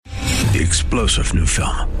The explosive new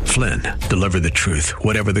film, Flynn, deliver the truth,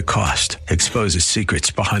 whatever the cost. Exposes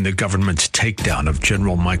secrets behind the government's takedown of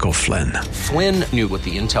General Michael Flynn. Flynn knew what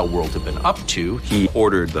the intel world had been up to. He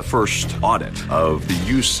ordered the first audit of the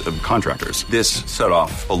use of contractors. This set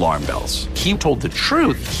off alarm bells. He told the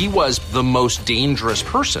truth. He was the most dangerous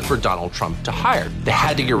person for Donald Trump to hire. They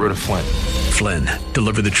had to get rid of Flynn. Flynn,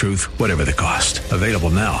 deliver the truth, whatever the cost. Available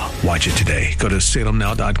now. Watch it today. Go to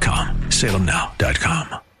salemnow.com.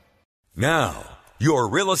 salemnow.com. Now, your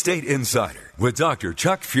Real Estate Insider with Dr.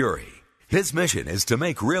 Chuck Fury. His mission is to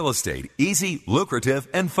make real estate easy, lucrative,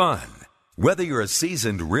 and fun. Whether you're a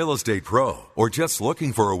seasoned real estate pro or just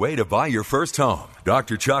looking for a way to buy your first home,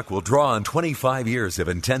 Dr. Chuck will draw on 25 years of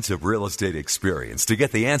intensive real estate experience to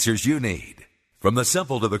get the answers you need. From the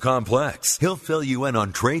simple to the complex, he'll fill you in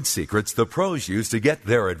on trade secrets the pros use to get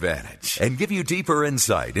their advantage and give you deeper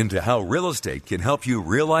insight into how real estate can help you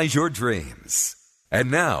realize your dreams.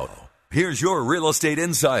 And now, here's your Real Estate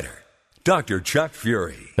Insider, Dr. Chuck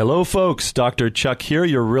Fury. Hello, folks. Dr. Chuck here,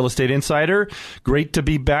 your Real Estate Insider. Great to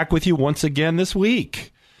be back with you once again this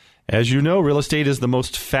week. As you know, real estate is the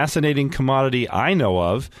most fascinating commodity I know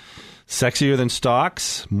of. Sexier than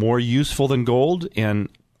stocks, more useful than gold, and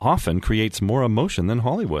often creates more emotion than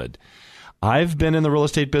Hollywood. I've been in the real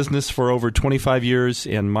estate business for over 25 years,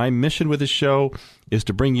 and my mission with this show is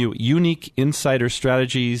to bring you unique insider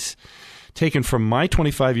strategies taken from my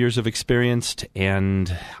 25 years of experience.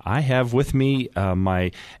 And I have with me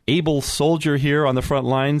my able soldier here on the front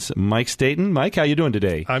lines, Mike Staten. Mike, how you doing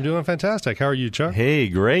today? I'm doing fantastic. How are you, Chuck? Hey,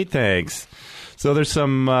 great, thanks. So there's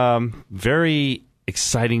some very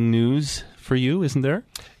exciting news for you, isn't there?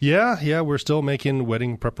 Yeah, we're still making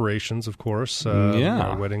wedding preparations, of course.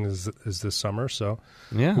 Our wedding is this summer, so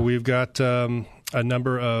we've got a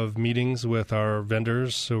number of meetings with our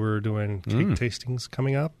vendors. So we're doing cake tastings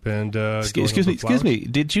coming up, and excuse me.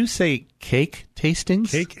 Did you say cake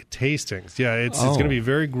tastings? Cake tastings. Yeah, it's going to be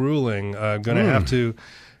very grueling. I'm going to have to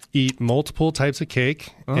eat multiple types of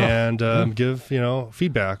cake and give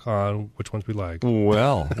feedback on which ones we like.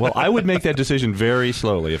 Well, I would make that decision very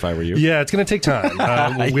slowly if I were you. Yeah, it's going to take time.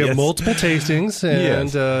 We have multiple tastings,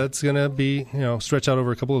 and it's going to be stretch out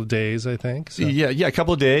over a couple of days, I think. So. Yeah, a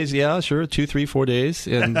couple of days. Yeah, sure, 2, 3, 4 days,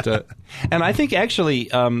 and and I think actually,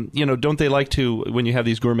 don't they like to, when you have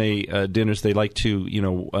these gourmet dinners, they like to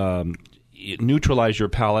neutralize your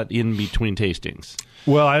palate in between tastings.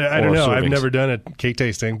 Well, I don't know. Servings. I've never done a cake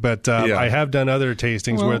tasting, but I have done other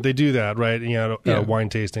tastings where they do that, right? Wine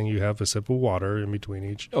tasting, you have a sip of water in between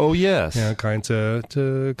each. Oh, yes. Kind of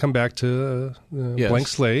to come back to blank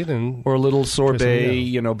slate. Or a little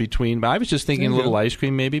sorbet, between. I was just thinking a little ice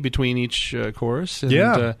cream maybe between each course.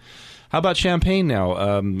 And, how about champagne now?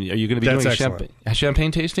 Are you going to be doing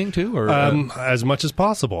champagne tasting too? Or as much as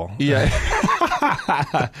possible. Yeah.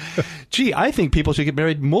 Gee, I think people should get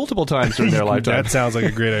married multiple times during their lifetime. That sounds like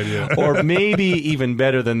a great idea. Or maybe even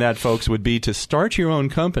better than that, folks, would be to start your own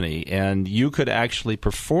company, and you could actually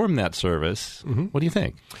perform that service. Mm-hmm. What do you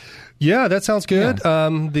think? Yeah, that sounds good. Yeah.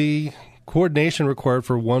 The coordination required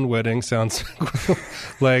for one wedding sounds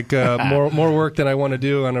like more work than I want to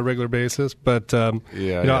do on a regular basis. But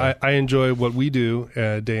I enjoy what we do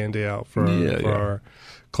day in, day out for our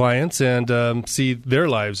clients and see their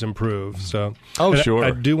lives improve. So, sure.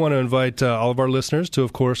 I do want to invite all of our listeners to,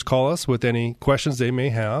 of course, call us with any questions they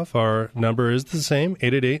may have. Our number is the same,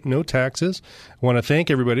 888 no taxes. I want to thank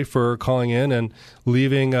everybody for calling in and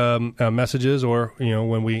leaving messages, or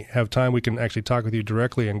when we have time, we can actually talk with you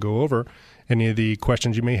directly and go over any of the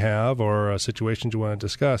questions you may have or situations you want to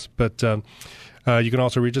discuss. But you can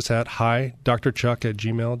also reach us at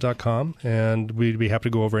hidrchuck@gmail.com, and we'd be happy to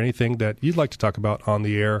go over anything that you'd like to talk about on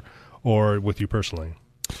the air or with you personally.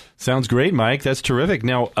 Sounds great, Mike. That's terrific.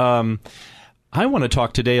 Now, I want to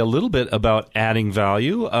talk today a little bit about adding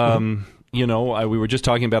value. We were just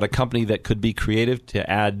talking about a company that could be creative to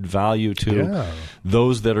add value to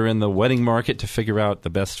those that are in the wedding market to figure out the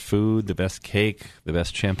best food, the best cake, the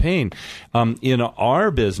best champagne. In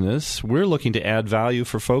our business, we're looking to add value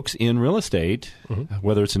for folks in real estate,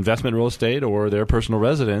 whether it's investment real estate or their personal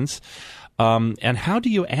residence. And how do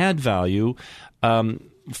you add value?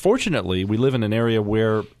 Fortunately, we live in an area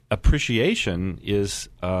where appreciation is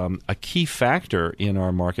a key factor in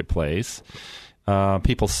our marketplace.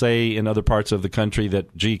 People say in other parts of the country that,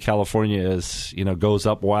 California goes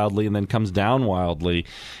up wildly and then comes down wildly.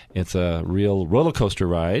 It's a real roller coaster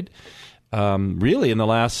ride. Really, in the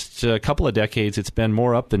last couple of decades, it's been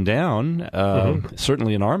more up than down,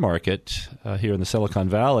 certainly in our market here in the Silicon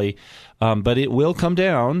Valley. But it will come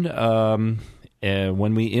down.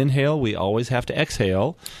 when we inhale, we always have to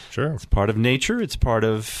exhale. Sure. It's part of nature. It's part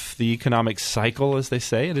of the economic cycle, as they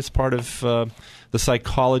say. And it's part of the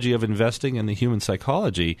psychology of investing and the human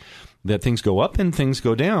psychology, that things go up and things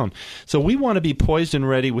go down. So we want to be poised and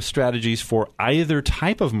ready with strategies for either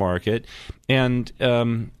type of market, and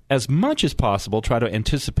as much as possible, try to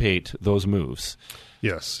anticipate those moves.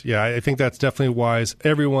 Yes. Yeah, I think that's definitely wise.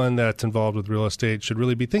 Everyone that's involved with real estate should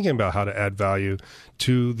really be thinking about how to add value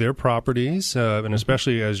to their properties, and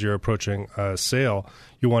especially as you're approaching a sale,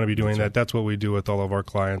 you want to be doing that. That's what we do with all of our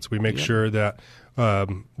clients. We make sure that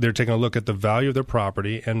they're taking a look at the value of their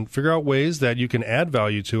property and figure out ways that you can add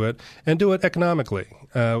value to it and do it economically.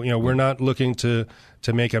 We're not looking to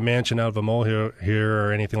make a mansion out of a molehill here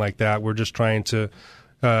or anything like that. We're just trying to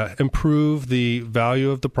improve the value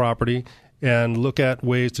of the property and look at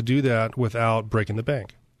ways to do that without breaking the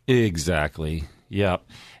bank. Exactly. Yeah.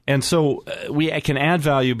 And so we can add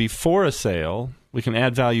value before a sale, we can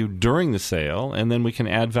add value during the sale, and then we can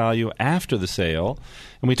add value after the sale.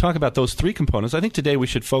 And we talk about those three components. I think today we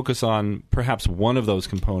should focus on perhaps one of those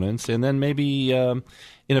components, and then maybe in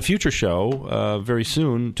a future show very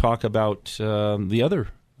soon talk about the other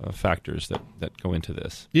factors that go into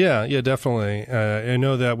this. Yeah, definitely. I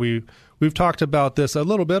know that we've talked about this a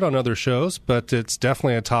little bit on other shows, but it's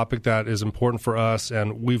definitely a topic that is important for us,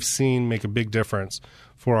 and we've seen make a big difference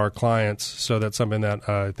for our clients. So that's something that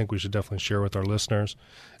I think we should definitely share with our listeners.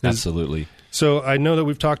 Absolutely. So I know that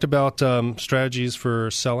we've talked about strategies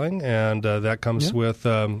for selling, and that comes with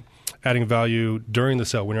adding value during the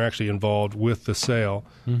sale when you're actually involved with the sale.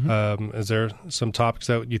 Mm-hmm. Is there some topics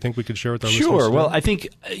that you think we could share with our listeners? Sure. Well, I think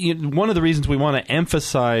one of the reasons we want to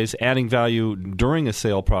emphasize adding value during a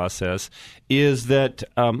sale process is that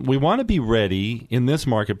we want to be ready in this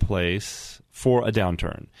marketplace for a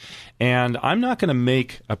downturn. And I'm not going to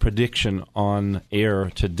make a prediction on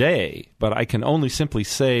air today, but I can only simply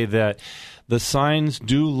say that the signs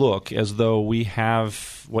do look as though we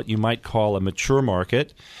have what you might call a mature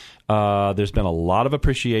market. There's been a lot of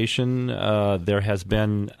appreciation. There has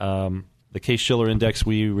been the Case-Shiller Index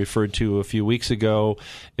we referred to a few weeks ago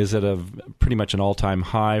is at pretty much an all-time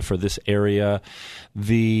high for this area.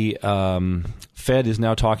 The Fed is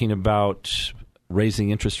now talking about raising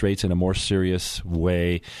interest rates in a more serious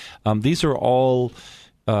way. These are all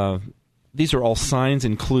signs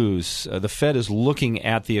and clues. The Fed is looking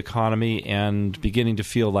at the economy and beginning to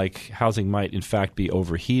feel like housing might, in fact, be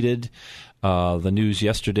overheated. The news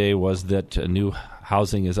yesterday was that new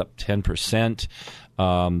housing is up 10%.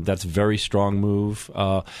 That's a very strong move.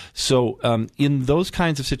 So in those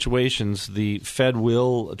kinds of situations, the Fed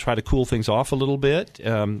will try to cool things off a little bit,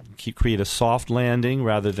 create a soft landing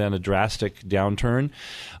rather than a drastic downturn.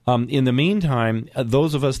 In the meantime,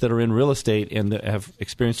 those of us that are in real estate and that have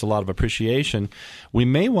experienced a lot of appreciation, we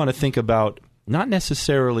may want to think about not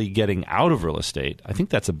necessarily getting out of real estate. I think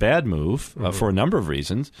that's a bad move for a number of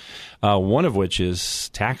reasons, one of which is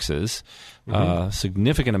taxes.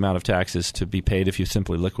 Significant amount of taxes to be paid if you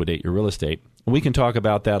simply liquidate your real estate. We can talk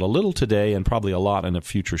about that a little today and probably a lot in a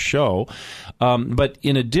future show. But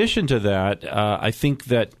in addition to that, I think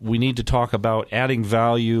that we need to talk about adding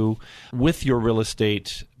value with your real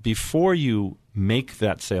estate before you make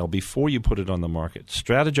that sale, before you put it on the market.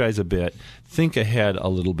 Strategize a bit. Think ahead a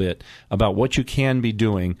little bit about what you can be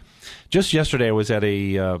doing. Just yesterday I was at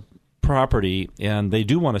a property, and they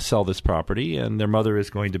do want to sell this property, and their mother is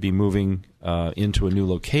going to be moving into a new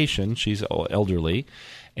location. She's elderly.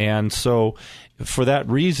 And so for that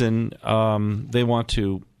reason, they want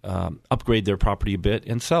to upgrade their property a bit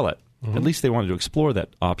and sell it. Mm-hmm. At least they wanted to explore that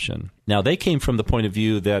option. Now, they came from the point of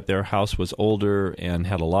view that their house was older and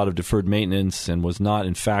had a lot of deferred maintenance and was not,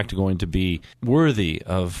 in fact, going to be worthy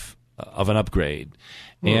of an upgrade.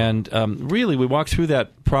 And really, we walked through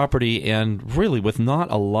that property, and really, with not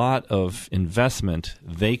a lot of investment,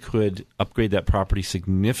 they could upgrade that property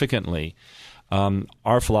significantly.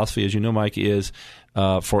 Our philosophy, as you know, Mike, is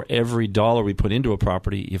for every dollar we put into a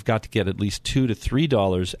property, you've got to get at least $2 to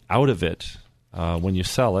 $3 out of it when you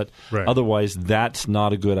sell it. Right. Otherwise, that's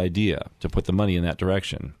not a good idea to put the money in that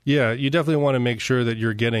direction. Yeah, you definitely want to make sure that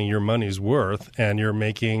you're getting your money's worth and you're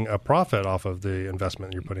making a profit off of the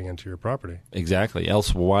investment you're putting into your property. Exactly.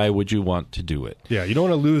 Else, why would you want to do it? Yeah, you don't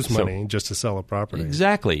want to lose money just to sell a property.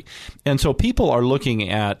 Exactly. And so people are looking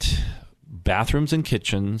at bathrooms and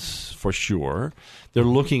kitchens for sure. They're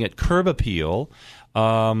looking at curb appeal.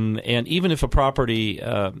 And even if a property,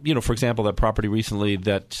 for example, that property recently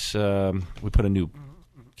that we put a new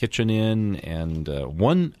kitchen in and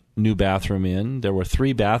one new bathroom in. There were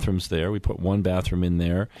 3 bathrooms there. We put one bathroom in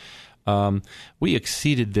there. we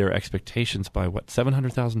exceeded their expectations by,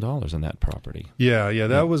 $700,000 in that property. Yeah,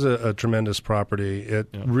 that was a tremendous property. It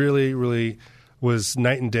really, really was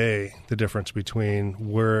night and day, the difference between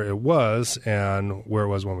where it was and where it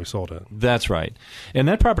was when we sold it. That's right. And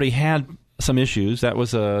that property had some issues. That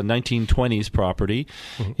was a 1920s property.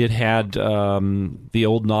 Mm-hmm. It had the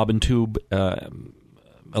old knob and tube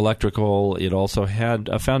electrical. It also had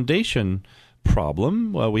a foundation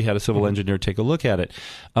problem. We had a civil engineer take a look at it.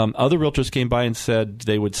 Other realtors came by and said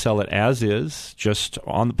they would sell it as is, just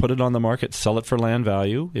put it on the market, sell it for land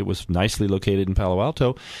value. It was nicely located in Palo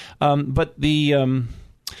Alto. But the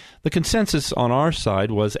consensus on our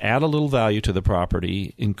side was add a little value to the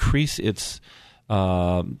property, increase its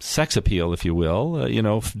sex appeal, if you will,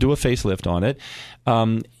 do a facelift on it.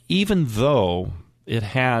 Even though it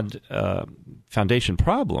had foundation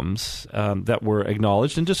problems that were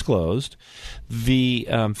acknowledged and disclosed, the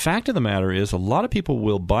fact of the matter is a lot of people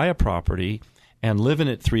will buy a property and live in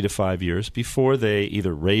it 3 to 5 years before they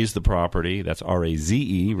either raise the property, that's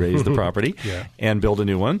R-A-Z-E, raise the property, and build a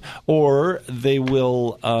new one, or they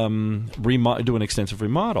will do an extensive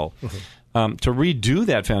remodel. To redo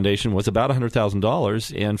that foundation was about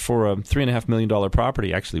 $100,000, and for a $3.5 million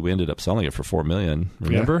property, actually, we ended up selling it for $4 million.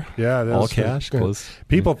 Remember? Yeah, all cash. Close.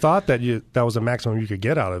 People thought that was the maximum you could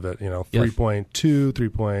get out of it. 3.2,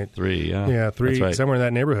 3.3, 3, right. Somewhere in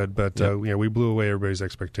that neighborhood. But we blew away everybody's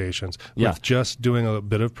expectations with just doing a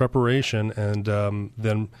bit of preparation and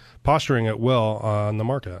then posturing it well on the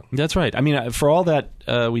market. That's right. I mean, for all that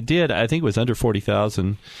we did, I think it was under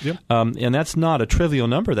 $40,000. Yep. And that's not a trivial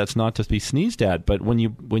number. That's not to be sneezed at. But when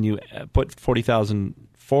you put $40,000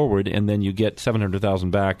 forward and then you get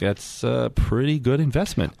 $700,000 back, that's a pretty good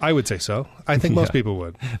investment. I would say so. I think most people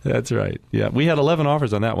would. That's right. Yeah, we had 11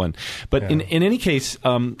 offers on that one. But in any case,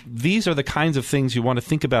 these are the kinds of things you want to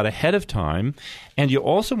think about ahead of time, and you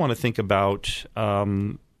also want to think about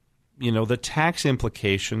the tax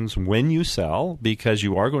implications when you sell, because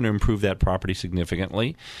you are going to improve that property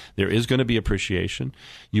significantly. There is going to be appreciation.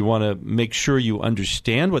 You want to make sure you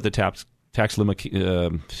understand what the tax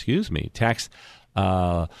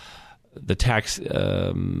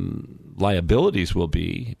liabilities will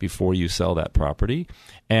be before you sell that property,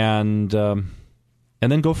 and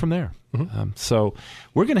then go from there. Mm-hmm. So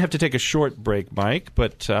we're going to have to take a short break, Mike,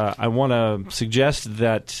 but I want to suggest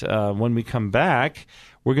that when we come back,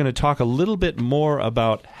 we're going to talk a little bit more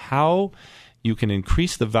about how you can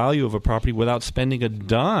increase the value of a property without spending a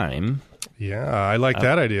dime. Yeah, I like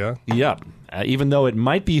that idea. Yeah. Even though it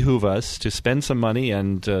might behoove us to spend some money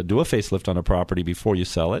and do a facelift on a property before you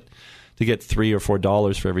sell it to get $3 or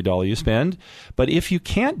 $4 for every dollar you spend. But if you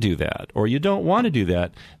can't do that or you don't want to do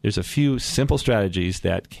that, there's a few simple strategies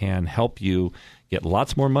that can help you get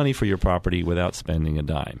lots more money for your property without spending a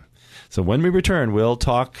dime. So when we return, we'll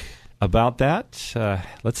talk about that.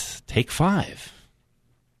 Let's take 5.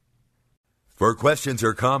 For questions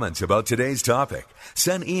or comments about today's topic,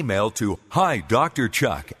 send email to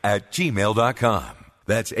hidrchuck@gmail.com.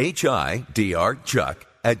 That's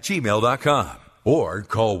HIDR@gmail.com. Or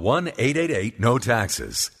call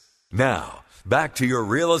 1-888-NO-TAXES. Now, back to your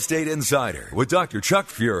Real Estate Insider with Dr. Chuck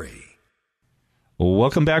Fury.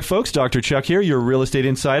 Welcome back, folks. Dr. Chuck here, your Real Estate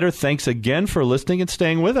Insider. Thanks again for listening and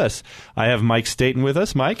staying with us. I have Mike Staten with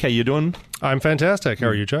us. Mike, how you doing? I'm fantastic. How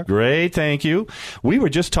are you, Chuck? Great, thank you. We were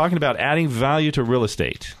just talking about adding value to real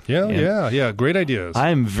estate. Yeah. Great ideas.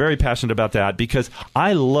 I am very passionate about that because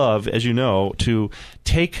I love, as you know, to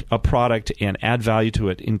take a product and add value to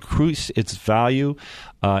it, increase its value,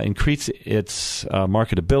 increase its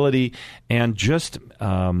marketability, and just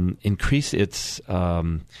increase its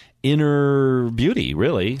inner beauty,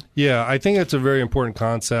 really. Yeah, I think it's a very important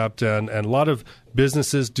concept, and a lot of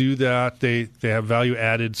businesses do that. They have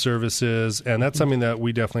value-added services, and that's something that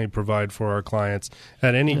we definitely provide for our clients,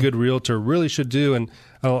 and any good realtor really should do, and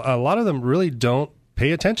a lot of them really don't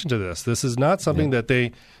pay attention to this. This is not something that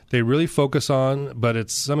they really focus on, but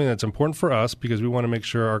it's something that's important for us because we want to make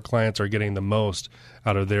sure our clients are getting the most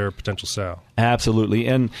out of their potential sale. Absolutely.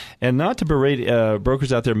 And not to berate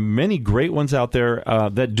brokers out there, many great ones out there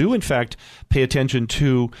that do, in fact, pay attention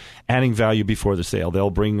to adding value before the sale. They'll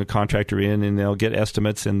bring a contractor in and they'll get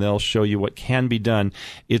estimates and they'll show you what can be done.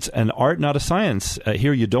 It's an art, not a science.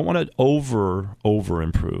 Here, you don't want to over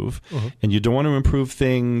improve, and you don't want to improve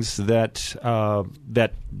things that are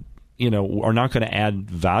not going to add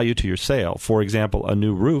value to your sale. For example, a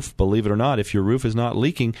new roof, believe it or not, if your roof is not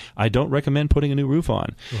leaking, I don't recommend putting a new roof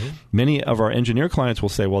on. Many of our engineer clients will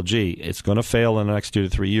say, well, gee, it's going to fail in the next 2 to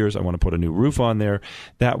 3 years. I want to put a new roof on there.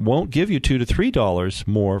 That won't give you $2 to $3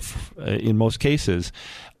 more in most cases.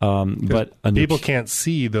 But people can't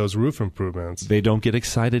see those roof improvements. They don't get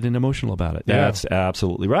excited and emotional about it. Yeah. That's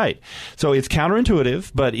absolutely right. So it's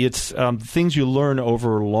counterintuitive, but it's things you learn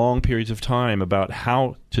over long periods of time about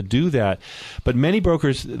how to do that. But many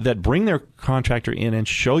brokers that bring their contractor in and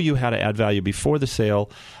show you how to add value before the sale,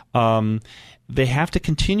 they have to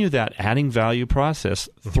continue that adding value process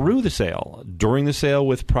through the sale, during the sale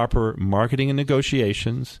with proper marketing and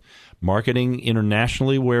negotiations, marketing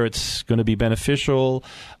internationally where it's going to be beneficial,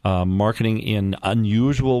 marketing in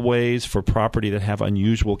unusual ways for property that have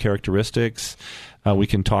unusual characteristics. We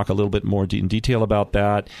can talk a little bit more in detail about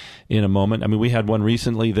that in a moment. I mean, we had one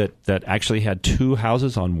recently that actually had 2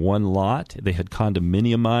 houses on one lot. They had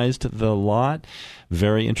condominiumized the lot.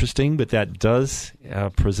 Very interesting, but that does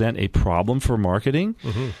present a problem for marketing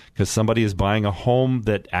because somebody is buying a home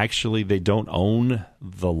that actually they don't own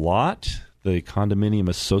the lot. The condominium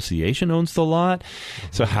association owns the lot.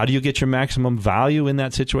 So how do you get your maximum value in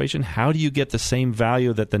that situation? How do you get the same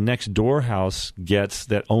value that the next door house gets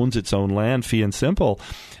that owns its own land, fee and simple?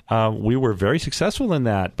 We were very successful in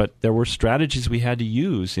that, but there were strategies we had to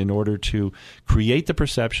use in order to create the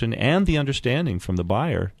perception and the understanding from the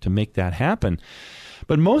buyer to make that happen.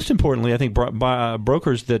 But most importantly, I think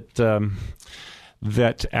brokers that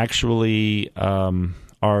actually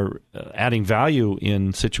are adding value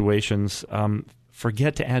in situations,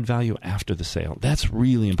 forget to add value after the sale. That's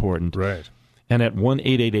really important. Right. And at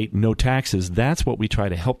 1-888-NO-TAXES, that's what we try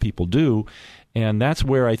to help people do. And that's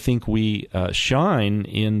where I think we shine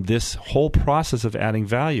in this whole process of adding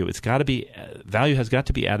value. It's got to be value has got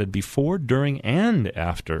to be added before, during, and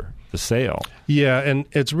after the sale. Yeah, and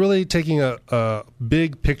it's really taking a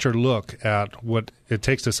big picture look at what it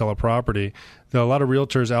takes to sell a property. A lot of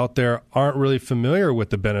realtors out there aren't really familiar with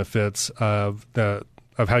the benefits of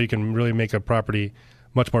how you can really make a property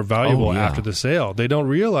much more valuable after the sale. They don't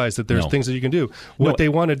realize that there's things that you can do. What they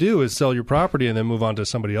want to do is sell your property and then move on to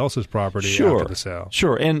somebody else's property after the sale.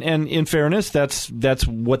 Sure, and in fairness, that's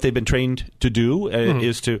what they've been trained to do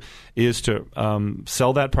is to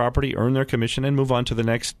sell that property, earn their commission, and move on to the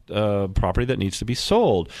next property that needs to be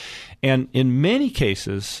sold. And in many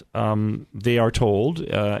cases, they are told,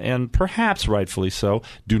 and perhaps rightfully so,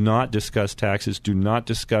 do not discuss taxes, do not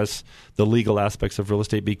discuss the legal aspects of real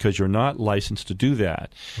estate because you're not licensed to do that.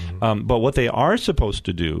 But what they are supposed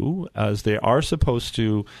to do is they are supposed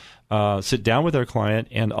to sit down with their client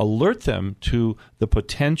and alert them to the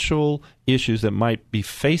potential issues that might be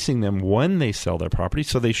facing them when they sell their property.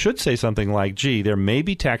 So they should say something like, gee, there may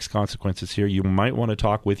be tax consequences here. You might want to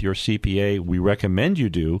talk with your CPA. We recommend you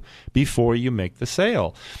do before you make the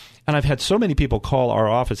sale. And I've had so many people call our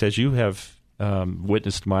office, as you have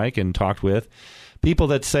witnessed, Mike, and talked with, people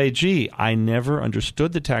that say, gee, I never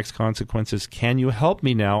understood the tax consequences. Can you help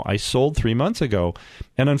me now? I sold 3 months ago.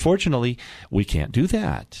 And unfortunately, we can't do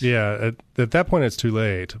that. Yeah, at that point, it's too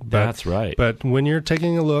late. That's right. But when you're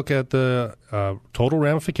taking a look at the total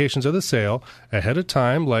ramifications of the sale ahead of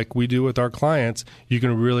time, like we do with our clients, you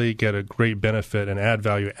can really get a great benefit and add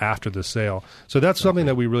value after the sale. So that's something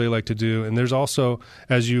that we really like to do. And there's also,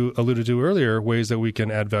 as you alluded to earlier, ways that we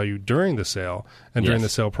can add value during the sale and during the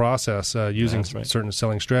sale process using certain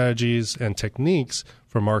selling strategies and techniques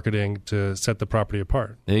for marketing to set the property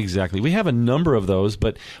apart. Exactly. We have a number of those,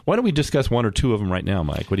 but why don't we discuss one or two of them right now,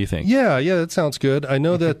 Mike? What do you think? Yeah, that sounds good. I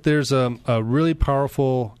know that there's a really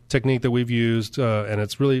powerful technique that we've used, and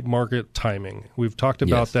it's really market timing. We've talked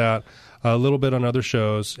about that a little bit on other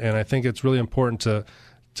shows, and I think it's really important to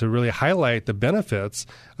really highlight the benefits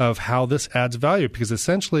of how this adds value, because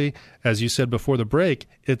essentially, as you said before the break,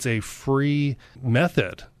 it's a free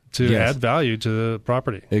method to add value to the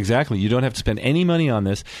property. Exactly. You don't have to spend any money on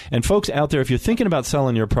this. And folks out there, if you're thinking about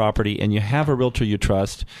selling your property and you have a realtor you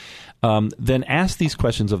trust, then ask these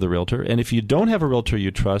questions of the realtor. And if you don't have a realtor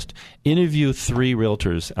you trust, interview 3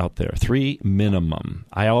 realtors out there, 3 minimum.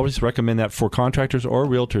 I always recommend that for contractors or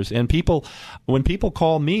realtors. And when people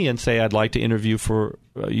call me and say, I'd like to interview for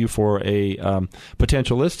you for a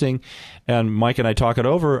potential listing, and Mike and I talk it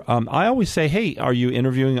over, I always say, hey, are you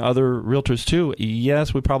interviewing other realtors too?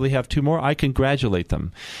 Yes, we probably have 2 more. I congratulate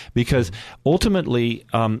them, because ultimately,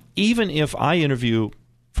 even if I interview,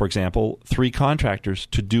 for example, 3 contractors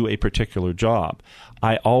to do a particular job,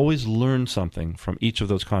 I always learn something from each of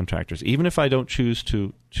those contractors, even if I don't choose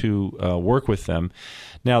to work with them.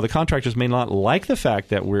 Now, the contractors may not like the fact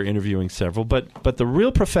that we're interviewing several, but the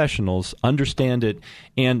real professionals understand it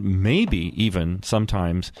and maybe even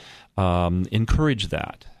sometimes encourage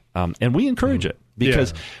that. And we encourage it.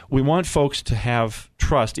 because we want folks to have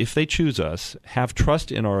trust. If they choose us, have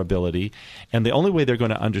trust in our ability, and the only way they're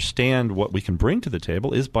going to understand what we can bring to the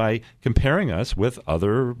table is by comparing us with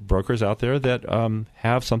other brokers out there that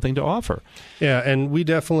have something to offer. Yeah, and we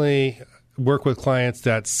definitely work with clients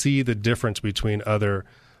that see the difference between other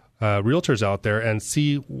realtors out there and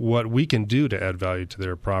see what we can do to add value to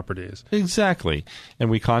their properties. Exactly. And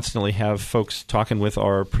we constantly have folks talking with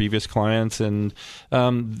our previous clients, and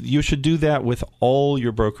you should do that with all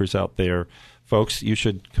your brokers out there. Folks, you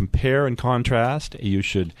should compare and contrast. You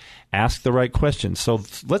should ask the right questions. So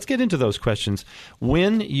let's get into those questions.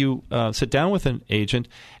 When you sit down with an agent,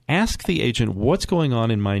 ask the agent, what's going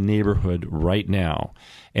on in my neighborhood right now?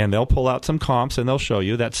 And they'll pull out some comps and they'll show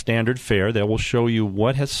you that standard fare. They will show you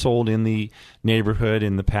what has sold in the neighborhood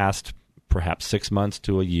in the past perhaps 6 months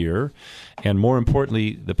to a year, and more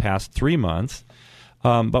importantly, the past 3 months.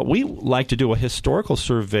 But we like to do a historical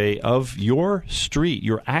survey of your street,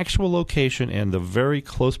 your actual location, and the very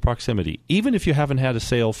close proximity. Even if you haven't had a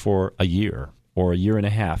sale for a year or a year and a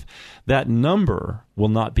half, that number will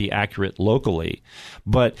not be accurate locally,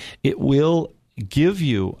 but it will give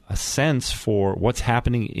you a sense for what's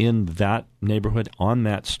happening in that neighborhood on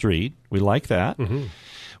that street. We like that. Mm-hmm.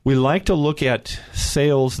 We like to look at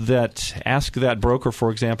sales that ask that broker, for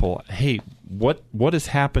example, hey, what has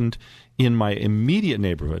happened in my immediate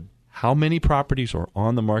neighborhood? How many properties are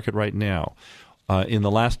on the market right now? In the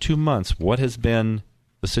last 2 months, what has been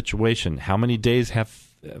the situation? How many days have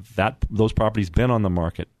those properties been on the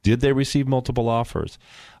market? Did they receive multiple offers?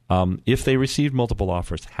 If they received multiple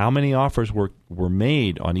offers, how many offers were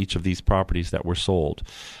made on each of these properties that were sold?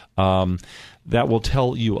 That will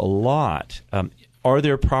tell you a lot. Are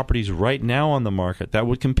there properties right now on the market that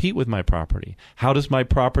would compete with my property? How does my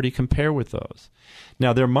property compare with those?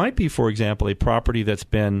 Now, there might be, for example, a property that's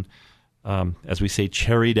been, as we say,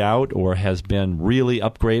 cherried out or has been really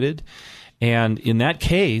upgraded. And in that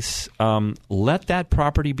case, let that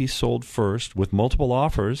property be sold first with multiple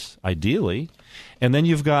offers, ideally. And then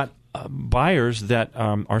you've got buyers that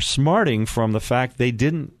are smarting from the fact they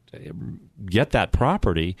didn't get that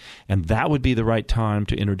property, and that would be the right time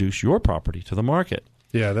to introduce your property to the market.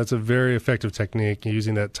 Yeah, that's a very effective technique,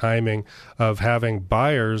 using that timing of having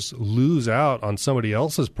buyers lose out on somebody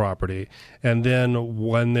else's property. And then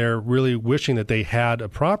when they're really wishing that they had a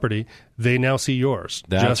property, they now see yours.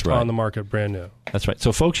 That's just right. On the market, brand new. That's right.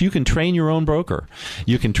 So, folks, you can train your own broker.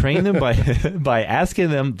 You can train them by asking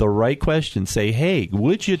them the right questions. Say, hey,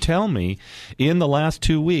 would you tell me in the last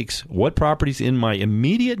 2 weeks what properties in my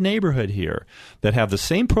immediate neighborhood here that have the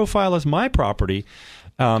same profile as my property,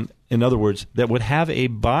 in other words, that would have a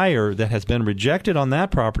buyer that has been rejected on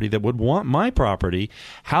that property that would want my property,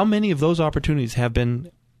 how many of those opportunities have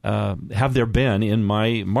there been in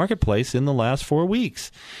my marketplace in the last 4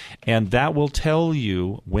 weeks? And that will tell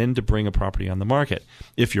you when to bring a property on the market.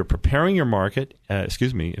 If you're preparing your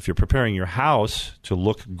if you're preparing your house to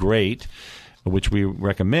look great, which we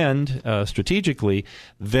recommend strategically,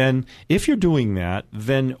 then if you're doing that,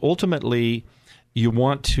 then ultimately you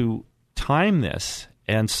want to time this.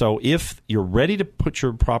 And so if you're ready to put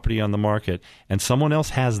your property on the market and someone else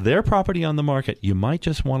has their property on the market, you might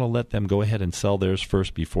just want to let them go ahead and sell theirs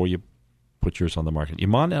first before you put yours on the market. You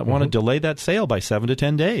might want to delay that sale by 7 to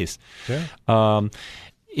 10 days. Yeah.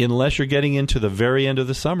 Unless you're getting into the very end of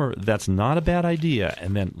the summer, that's not a bad idea.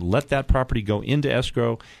 And then let that property go into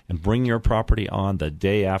escrow and bring your property on the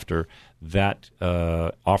day after that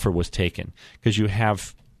offer was taken. Because you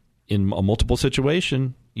have, in a multiple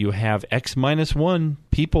situation, you have X minus one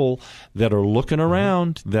people that are looking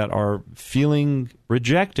around, that are feeling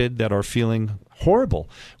rejected, that are feeling horrible.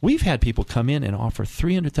 We've had people come in and offer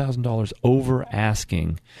 $300,000 over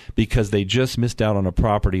asking because they just missed out on a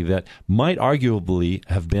property that might arguably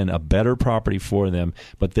have been a better property for them,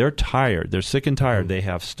 but they're tired. They're sick and tired. They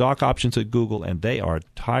have stock options at Google, and they are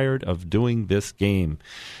tired of doing this game.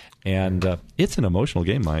 And it's an emotional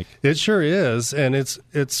game, Mike. It sure is, and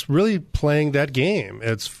it's really playing that game.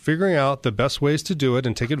 It's figuring out the best ways to do it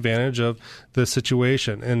and take advantage of the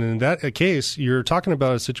situation. And in that case, you're talking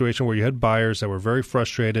about a situation where you had buyers that were very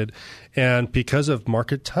frustrated, and because of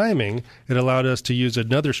market timing, it allowed us to use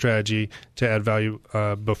another strategy to add value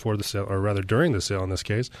before the sale, or rather during the sale in this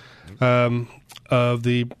case, of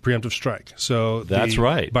the preemptive strike. So that's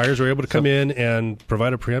right. Buyers were able to come in and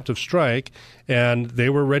provide a preemptive strike, and they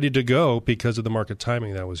were ready to go because of the market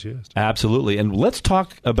timing that was used. Absolutely. And let's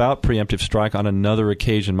talk about preemptive strike on another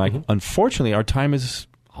occasion, Mike. Mm-hmm. Unfortunately, our time is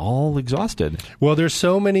all exhausted. Well, there's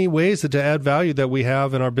so many ways to add value that we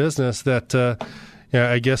have in our business that Yeah,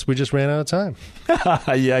 I guess we just ran out of time.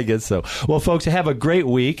 Yeah, I guess so. Well, folks, have a great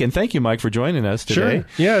week, and thank you, Mike, for joining us today. Sure.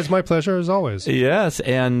 Yeah, it's my pleasure as always. Yes,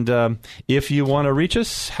 and if you want to reach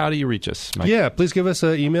us, how do you reach us, Mike? Yeah, please give us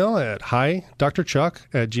an email at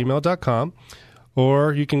hidrchuck@gmail.com,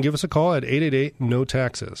 or you can give us a call at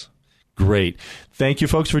 888-NO-TAXES. Great. Thank you,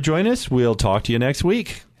 folks, for joining us. We'll talk to you next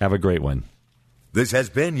week. Have a great one. This has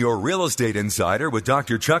been your Real Estate Insider with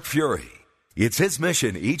Dr. Chuck Fury. It's his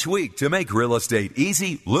mission each week to make real estate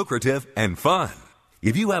easy, lucrative, and fun.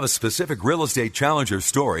 If you have a specific real estate challenge or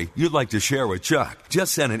story you'd like to share with Chuck,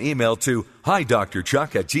 just send an email to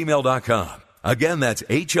hidrchuck@gmail.com. Again, that's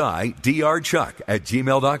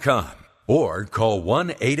hidrchuck@gmail.com. Or call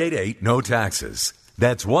 1-888-NO-TAXES.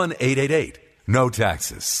 That's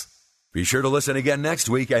 1-888-NO-TAXES. Be sure to listen again next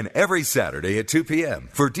week and every Saturday at 2 p.m.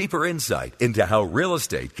 for deeper insight into how real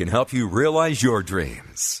estate can help you realize your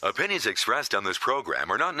dreams. Opinions expressed on this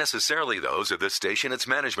program are not necessarily those of this station, its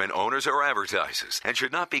management, owners, or advertisers, and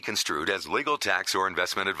should not be construed as legal, tax, or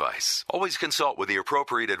investment advice. Always consult with the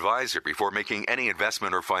appropriate advisor before making any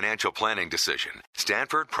investment or financial planning decision.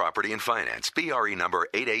 Stanford Property and Finance, BRE number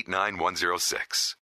 889106.